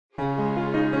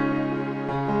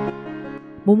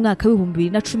Mu mwaka wa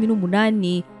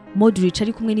 2018 MODRICH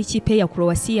ari kumwe n'ikipe ya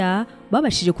Croatia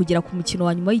babashije kugera ku mukino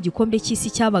wa nyuma y'igikombe cy'isi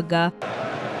cyabaga.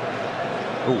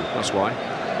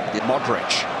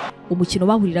 MODRICH. Umukino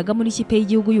bahuriragamo n'ikipe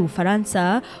y'igihugu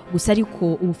y'Ubufaransa, gusa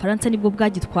ariko Ubufaransa nibwo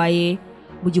bwagitwaye.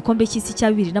 Mu gikombe cy'isi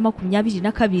cya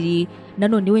 2022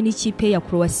 nanone we n'ikipe ya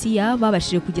Croatia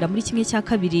babashije kugera muri kimwe cya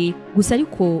kabiri, gusa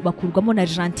ariko bakurwamo na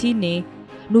Argentine.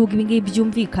 Nubwo ibingibi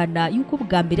byumvikana yuko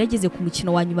bwa mbere yageze ku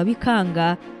mukino wa nyuma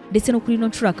bikanga, ndetse no kuri no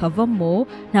ncura kavamo,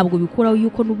 ntabwo bikuraho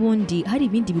yuko nubundi hari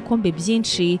ibindi bikombe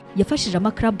byinshi yafashije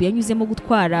amaklabu yanyuzemo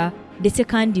gutwara, ndetse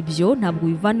kandi ibyo ntabwo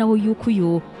bivanaho yuko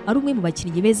uyu ari umwe mu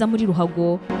bakinnyi beza muri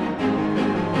ruhago.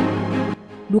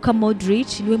 Luka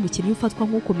Modric niwe mukinnyi ufatwa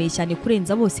nk'ukomeye cyane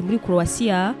kurenza bose muri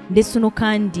Croatia, ndetse no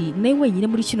kandi nawe wenyine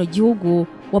muri kino gihugu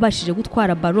wabashije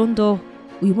gutwara Ballon d'Or.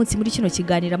 Uyu munsi muri kino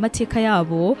kiganiro amateka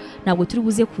yabo ntabwo turi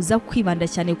buze kuza kwibanda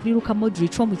cyane kuri Luka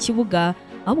Modric wo mu kibuga,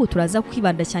 ahubwo turaza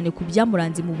kwibanda cyane ku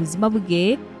byamuranze mu buzima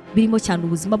bwe, birimo cyane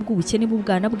ubuzima bw'ubukene mu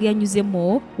bwana bwe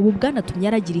yanyuzemo, ubu bwanatumye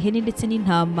yaragira ihene ndetse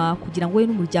n'intama kugira ngo we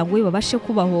n'umuryango we babashe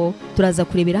kubaho. Turaza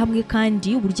kurebera hamwe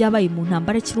kandi uburyo yabaye mu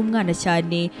ntambara akiri umwana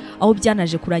cyane, aho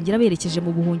byanaje kurangira berekeje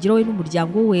mu buhungiro we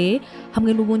n'umuryango we,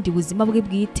 hamwe n'ubundi buzima bwe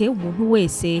bwite umuntu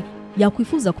wese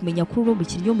yakwifuza kumenya kuri uno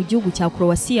mukinnyi wo mu gihugu cya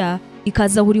Croatia.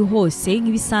 Ikaza uri hose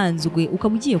nk'ibisanzwe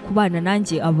ukaba ugiye kubana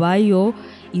nanjye abayo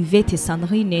Yvette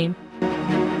Sandrine.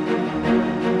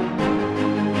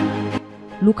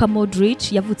 Luka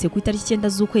Modric yavutse ku itariki 9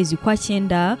 z'ukwezi kwa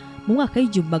 9 mu mwaka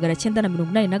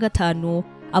w'1985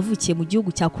 avukiye mu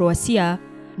gihugu cya Croatia.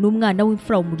 N'umwana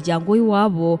w'imfura mu muryango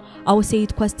w'iwabo, aho se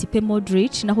yitwa Stipe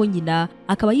Modric naho nyina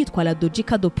akaba yitwa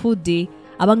LADOJIKA DOPUDI.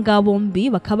 Abangaba bombi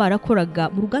bakaba barakoraga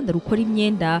mu ruganda rukora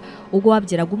imyenda ubwo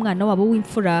babyeraga umwana wabo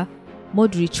w'imfura.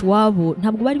 Modric wabo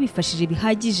ntabwo bari bifashije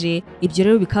bihagije, ibyo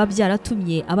rero bikaba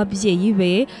byaratumye ababyeyi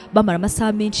be bamara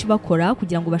amasaha menshi bakora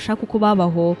kugira ngo bashake uko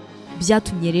babaho.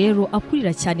 Byatumye rero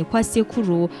akurira cyane kwa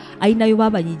sekuru, ari nayo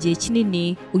babanye igihe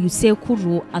kinini. Uyu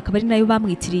sekuru akaba ari nayo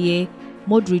bamwitiriye.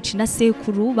 Modric na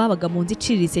sekuru babaga mu nzu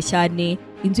iciriritse cyane,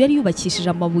 inzu yari yubakishije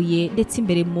amabuye ndetse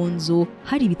imbere mu nzu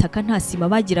hari ibitaka nta sima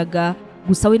bagiraga.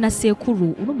 Gusa we na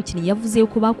sekuru uno mukinnyi yavuze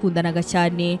yuko bakundanaga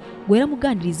cyane, ngo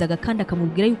yaramuganirizaga kandi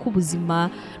akamubwira yuko ubuzima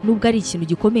nubwo ari ikintu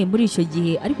gikomeye muri icyo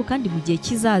gihe, ariko kandi mu gihe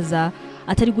kizaza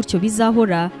atari gutyo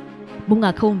bizahora. Mu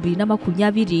mwaka wa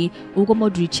 2020 ubwo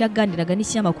Modric yaganiraga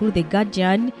n'ikinyamakuru The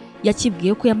Guardian,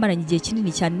 yakibwiye ko yamaranye igihe kinini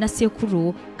cyane na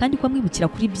sekuru kandi ko amwibukira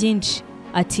kuri byinshi.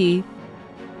 Ati,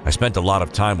 I spent a lot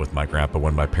of time with my grandpa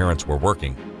when my parents were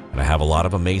working, and I have a lot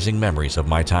of amazing memories of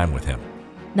my time with him.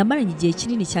 Namaranye igihe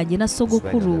kinini cyane na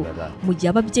sogokuru mu gihe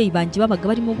ababyeyi banjye babaga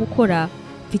barimo gukora.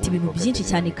 Mfite ibintu byinshi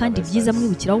cyane kandi byiza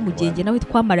mwibukiraho umugenge nawe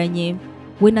twamaranye.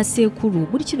 We na sekuru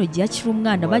muri kino gihe akiri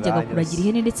umwana bajyaga kuragira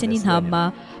ihene ndetse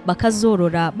n'intama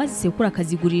bakazorora, maze sekuru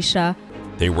akazigurisha.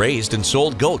 They raised and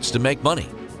sold goats to make money.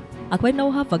 Akaba ari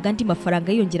naho havaga andi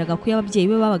mafaranga yongeraga ko y'ababyeyi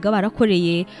be babaga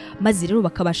barakoreye, maze rero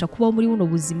bakabasha kubaho muri buno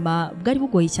buzima bwari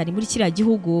bugoye cyane muri kiriya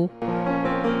gihugu.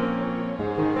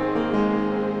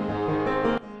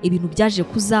 Ibintu byaje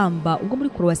kuzamba ubwo muri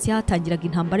Croatia hatangiraga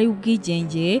intambara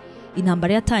y'ubwigenge.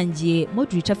 Intambara yatangiye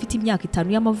Modric afite imyaka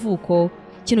 5 y'amavuko.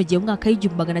 Kino gihe mwaka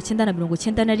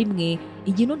w'1991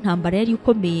 igino ntambara yari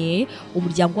ikomeye,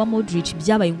 umuryango wa Modric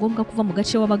byabaye ngombwa kuva mu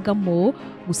gace wabagamo,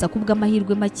 gusa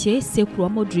kubw'amahirwe make sekuru wa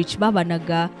Modric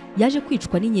babanaga yaje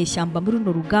kwicwa n'inyeshyamba muri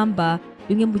runo rugamba.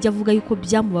 Bimwe mu byo avuga yuko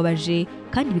byamubabaje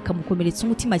kandi bikamukomeretsa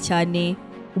umutima cyane.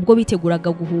 Ubwo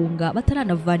biteguraga guhunga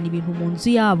bataranavana ibintu mu nzu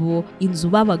yabo, inzu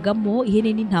babagamo,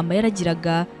 ihene n'intama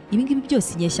yaragiraga, ibingibi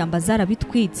byose inyeshyamba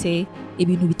zarabitwitse.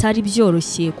 Ibintu bitari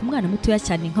byoroshye ku mwana mutoya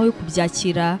cyane nkawe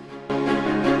kubyakira.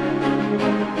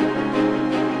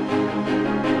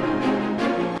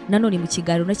 Nanone mu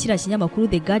kiganiro na kiriya kinyamakuru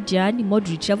The Guardian,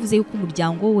 Modric yavuze yuko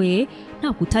umuryango we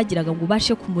nta kutagiraga ngo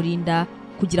ubashe kumurinda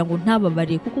kugira ngo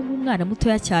ntababare, kuko nk'umwana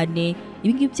mutoya cyane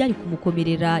ibingibi byari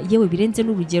kumukomerera yewe birenze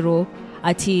n'urugero.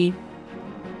 Ati,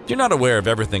 You're not aware of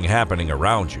everything happening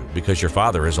around you because your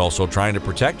father is also trying to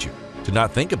protect you, to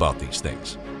not think about these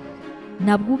things.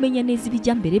 Ntabwo umenya neza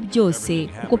ibijya mbere byose,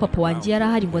 kuko papa wanjye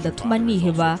yarahari ngo adatuma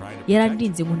niheba,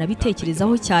 yarandinze ngo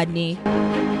nabitekerezaho cyane.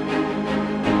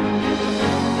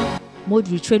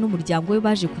 Modric we n'umuryango we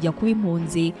baje kujya kuba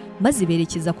impunzi, maze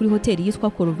berekeza kuri hoteli yitwa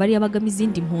Corvari yabagamo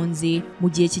izindi impunzi mu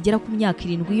gihe kigera ku myaka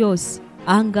 7 yose.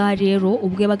 Ahangaha rero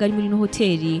ubwo yabaga ari muri no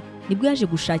hoteli nibwo yaje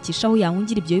gushakisha aho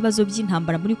yangungira ibyo bibazo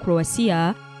by'intambara muri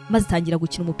Croatia, maze atangira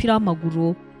gukina umupira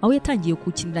w'amaguru, aho yatangiye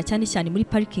kukinira cyane cyane muri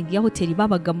parking ya hoteli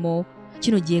babagamo.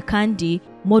 Kino gihe kandi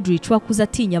Modric wakuze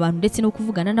atinya abantu ndetse no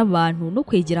kuvugana n'abantu no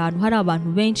kwegera ahantu hari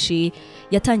abantu benshi,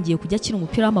 yatangiye kujya akina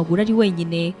umupira w'amaguru ari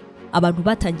wenyine. abantu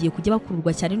batangiye kujya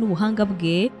bakururwa cyane n'ubuhanga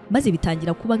bwe maze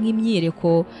bitangira kuba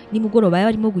nk'imyiyereko nimugoroba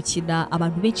barimo gukina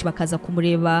abantu benshi bakaza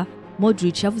kumureba.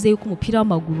 Modric yavuze yuko umupira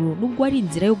w'amaguru nubwo ari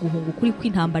inzira yo guhunga ukuri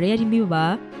kw'intambara yari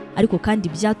miba ariko kandi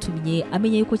byatumye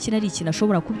amenya yuko kina ari ikintu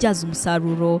ashobora kubyaza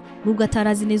umusaruro nubwo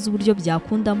atarazi neza uburyo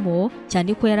byakundamo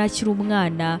cyane ko yari akiri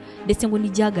umwana ndetse ngo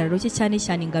n'igihagararo cye cyane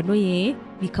ingano ye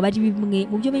bikaba ari bimwe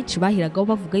mu byo benshi bahiragaho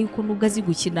bavuga yuko nubwo azi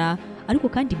gukina ariko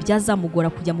kandi byazamugora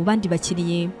kujya mu bandi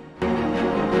bakinnyi.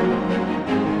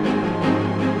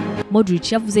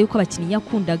 Modric yavuze yuko abakinnyi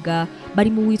yakundaga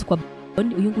barimo uwitwa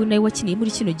uyu nguyu nawe wakiniye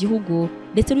muri kino gihugu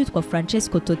ndetse n'uwitwa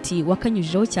Francesco Totti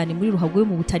wakanyujijeho cyane muri ruhago yo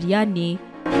mu Butaliyani.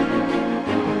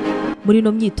 Muri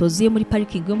no myitozo ye muri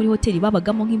parking yo muri hoteli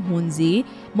babagamo nk'impunzi,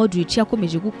 Modric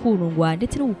yakomeje gukundwa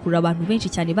ndetse no gukurura abantu benshi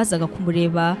cyane bazaga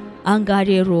kumureba. Ahangaha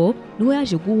rero niwe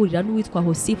yaje guhurira n'uwitwa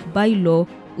Josip Bailo,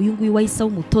 uyu nguyu wahise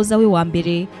umutoza we wa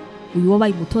mbere. Uyu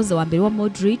wabaye umutoza wa mbere wa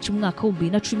Modric mu mwaka wa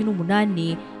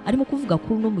 2018 arimo kuvuga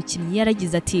kuri uno mukinnyi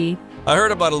yaragize ati I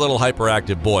heard about a little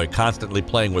hyperactive boy constantly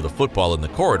playing with a football in the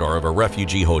corridor of a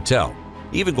refugee hotel,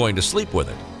 even going to sleep with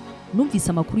it. Numvise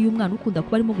amakuru y'umwana ukunda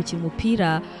kuba arimo gukina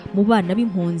umupira mu bana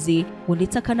b'impunzi ngo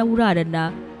ndetse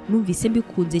akanawurarana. Numvise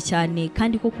mbikunze cyane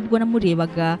kandi ko kubwo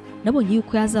namurebaga nabonye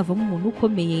yuko yazavamo umuntu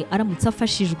ukomeye aramutse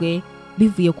afashijwe.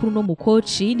 Bivuye kuri uno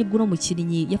mukoci nibwo uno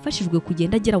mukinnyi yafashijwe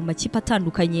kugenda agera mu makipe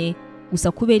atandukanye.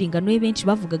 Gusa kubera ingano ye benshi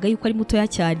bavugaga yuko ari mutoya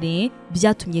cyane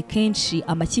byatumye kenshi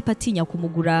amakipe atinya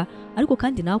kumugura, ariko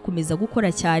kandi nawe akomeza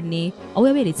gukora cyane aho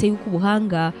yaberetse yuko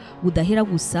ubuhanga budahera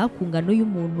gusa ku ngano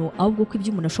y'umuntu ahubwo ko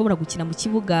ibyo umuntu ashobora gukina mu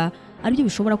kibuga aribyo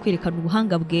bishobora kwerekana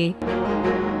ubuhanga bwe.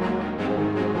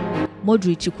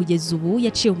 Modric kugeza ubu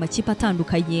yaciye mu makipe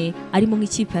atandukanye arimo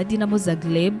nk'ikipe ya Dinamo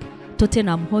Zagreb,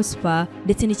 Tottenham Hotspur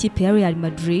ndetse n'ikipe ya Real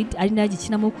Madrid ari nayo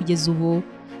agikinamo kugeza ubu.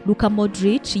 Luka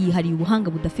Modric yihariye ubuhanga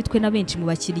budafitwe na benshi mu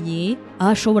bakinnyi, aho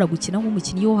ashobora gukina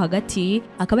nk'umukinnyi wo hagati,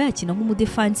 akaba yakina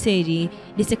nk'umudefanseri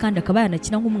ndetse kandi akaba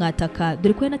yanakina nk'umwataka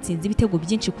dore ko yanatsinze ibitego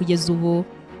byinshi kugeza ubu.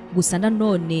 Gusa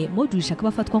nanone Modric akaba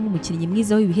afatwa nk'umukinnyi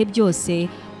mwiza w'ibihe byose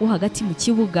wo hagati mu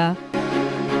kibuga.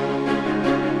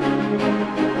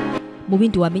 Mu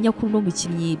bindi wamenya kuri uno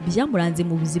mukinnyi byamuranze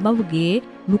mu buzima bwe,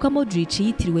 Luka Modric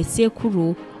yitiriwe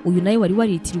sekuru, uyu nawe wari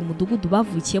waritiriwe umudugudu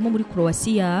bavukiyemo muri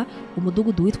Croatia,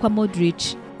 umudugudu witwa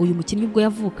Modric. Uyu mukinnyi ubwo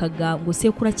yavukaga ngo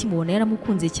sekuru akimubona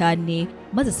yaramukunze cyane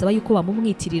maze asaba yuko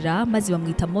bamumwitirira maze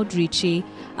bamwita Modric.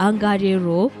 Ahangaha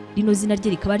rero rino zina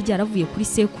rye rikaba ryaravuye kuri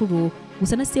sekuru,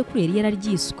 gusa na sekuru yari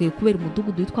yararyiswe kubera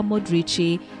umudugudu witwa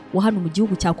Modric wa hano mu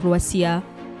gihugu cya Croatia.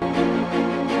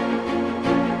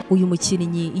 Uyu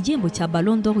mukinnyi igihembo cya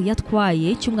Ballon d'Or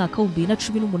yatwaye cy'umwaka wa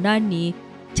 2018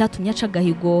 cyatumye aca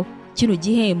gahigo. Kino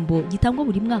gihembo gitangwa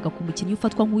buri mwaka ku mukinnyi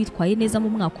ufatwa nk'uwitwaye neza mu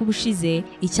mwaka ubushize,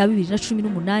 icya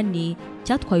 2018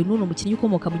 cyatwaye n'uno mukinnyi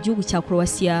ukomoka mu gihugu cya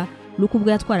Croatia. Luka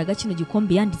ubwo yatwaraga kino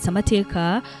gikombe yanditse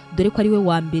amateka dore ko ari we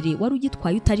wa mbere wari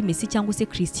ugitwaye utari Messi cyangwa se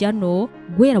Cristiano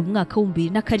guhera mu mwaka wa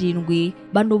 2007.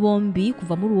 Bano bombi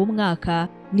kuva muri uwo mwaka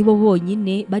nibo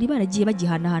bonyine bari baragiye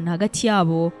bagihanahana hagati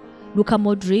yabo. Luka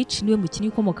Modric niwe mukinnyi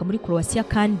ukomoka muri Croatia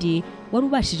kandi wari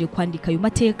ubashije kwandika ayo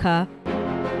mateka.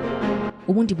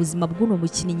 Ubundi buzima bw'uno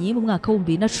mukinnyi mu mwaka wa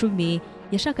 2010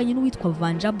 yashakanye n'uwitwa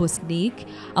Vanja Bosnik,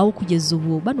 aho kugeza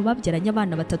ubu bano babyaranye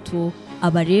abana batatu.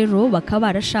 Aba rero bakaba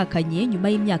barashakanye nyuma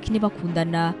y'imyaka 4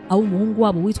 bakundana, aho umuhungu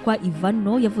wabo witwa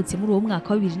Ivano yavutse muri uwo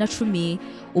mwaka wa 2010,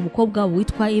 umukobwa wabo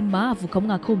witwa Emma avuka mu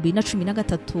mwaka wa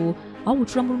 2013, aho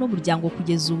bucura muri no muryango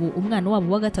kugeza ubu umwana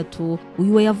wabo wa gatatu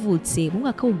uyu we yavutse mu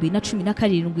mwaka wa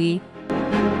 2017.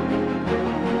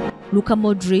 Luka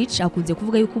Modric akunze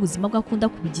kuvuga yuko ubuzima bwe akunda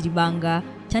kubigira ibanga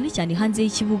cyane cyane hanze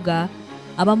y'ikibuga.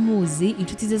 Abamuzi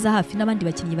inshuti ze za hafi n'abandi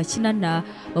bakinnyi bakinana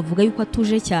bavuga yuko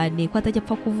atuje cyane, ko atajya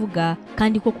apfa kuvuga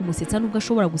kandi ko kumusetsa nubwo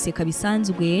ashobora guseka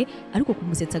bisanzwe ariko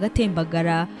kumusetsa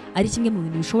agatembagara ari kimwe mu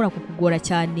bintu bishobora kukugora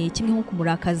cyane, kimwe nko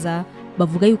kumurakaza.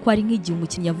 Bavuga yuko ari nk'igihe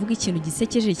umukinnyi avuga ikintu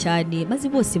gisekeje cyane maze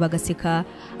bose bagaseka,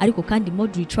 ariko kandi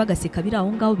Modric bagaseka biri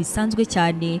aho ngaho bisanzwe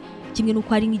cyane, kimwe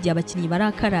nuko ari nk'igihe abakinnyi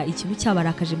barakara ikintu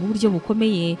cyabarakaje mu buryo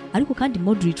bukomeye ariko kandi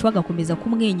Modric bagakomeza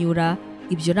kumwenyura.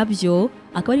 Ibyo nabyo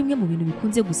akaba ari bimwe mu bintu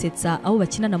bikunze gusetsa aho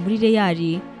bakinana muri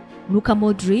Real. Luka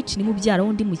Modric ni mubyara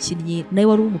wundi mukinnyi nawe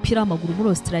wari umupira w'amaguru muri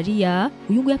Australia,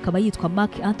 uyu nguyu akaba yitwa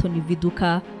Mark Anthony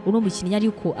Viduka. Uno mukinnyi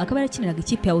ariko akaba yarakiniraga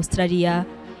ikipe ya Australia,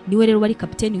 niwe rero wari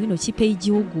kapiteni w'ino kipe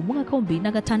y'igihugu mu mwaka wa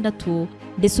 2006,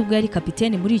 ndetse ubwo yari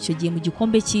kapiteni muri icyo gihe mu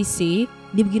gikombe cy'isi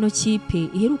nibwo ino kipe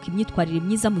iheruka imyitwarire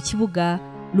myiza mu kibuga.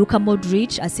 Luka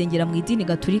Modric asengera mu idini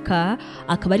Gatolika,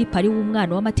 akaba ari pari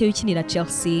w'umwana w'Amateo ukinira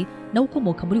Chelsea nawe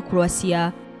ukomoka muri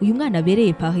Croatia. Uyu mwana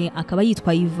abereye pari akaba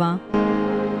yitwa Ivan.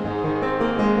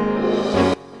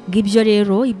 ngibyo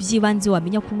rero ibyibanze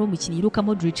wamenya kuri no mukinnyi Luka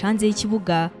Modric hanze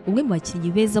y'ikibuga, umwe mu bakinnyi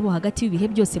beza bo hagati y'ibihe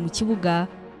byose mu kibuga.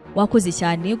 Wakoze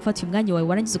cyane gufata umwanya wawe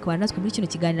warangiza ukabana natwe muri kino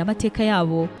kiganiro amateka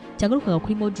yabo, cyangwa ukaga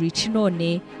kuri Modric.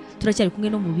 None turacyari kumwe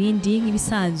no mu bindi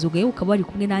nk'ibisanzwe, ukaba wari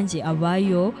kumwe nanjye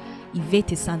abayo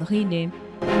Yvette Sandrine.